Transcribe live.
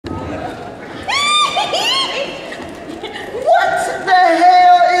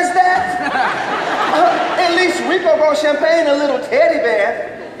Champagne a little teddy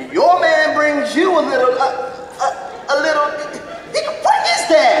bear. Your man brings you a little, what is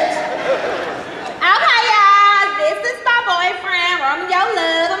that? Okay, y'all, this is my boyfriend, Romeo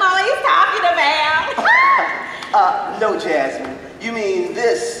Love. I'm always talking about. No, Jasmine. You mean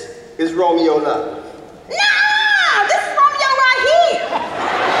this is Romeo Love? No, this is Romeo right here.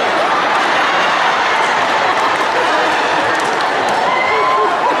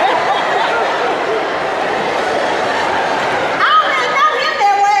 I don't really know him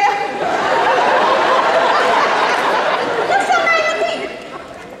that well. What's your name again?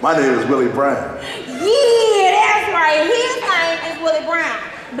 My name is Willie Brown. Yeah, that's right. His name is Willie Brown.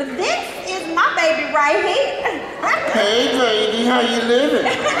 But this is my baby right here. Hey, baby, how you living?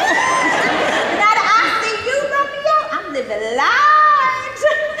 Now that I see you, Romeo, I'm living large.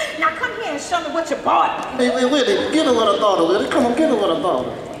 Now come here and show me what you bought. Hey, Willie, get her what I thought of, Willie. Come on, get her what I thought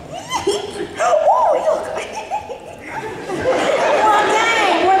of. Oh, look. Well,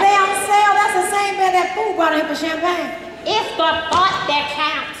 dang, were they on sale? That's the same bed that fool brought in for champagne. It's the thought that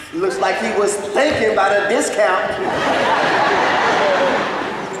counts. Looks like he was thinking about a discount.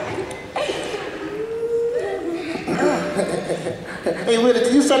 Hey, Willie,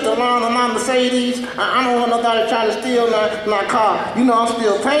 did you set the alarm on my Mercedes? I don't want nobody trying to steal my car. You know I'm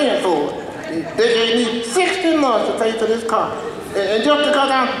still paying for it. They gave me 60 months to pay for this car. And just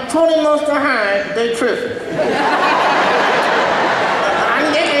because I'm 20 months behind, they tripping.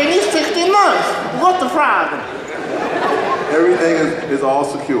 They gave me 60 months. What's the problem? Everything is all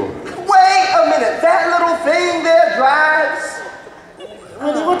secure. Wait a minute, that little thing there drives?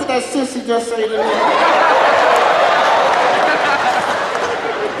 Willie, what did that sissy just say to me?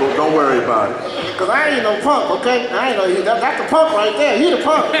 Don't worry about it. Because I ain't no punk, okay? I ain't no, that's the punk right there. He the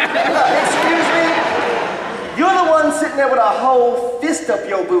punk. Excuse me? You're the one sitting there with a whole fist up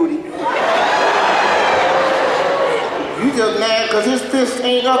your booty. You just mad because his fist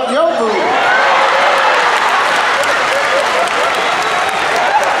ain't up your booty.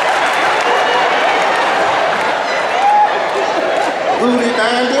 Booty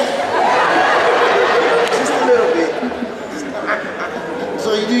bandit. Just a little bit. So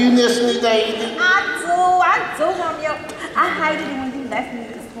do you miss me, baby? I do, Romeo. I hated it when you left me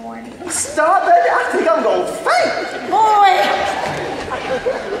this morning. Stop, baby. I think I'm gonna faint. Boy.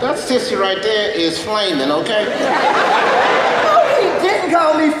 That sissy right there is flaming, okay? No, he didn't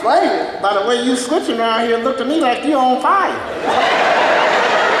call me flaming. By the way you switching around here, look to me like you on fire.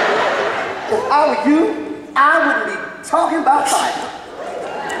 If I were you, I wouldn't be talking about fire.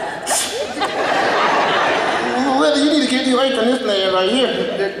 Well, you need to get you away from this man right here.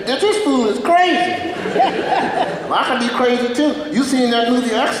 This fool is crazy. Well, I can be crazy too. You seen that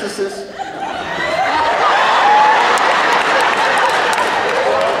movie Exorcist?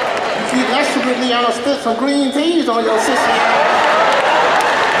 You keep messing with me, I'm gonna spit some green peas on your sister.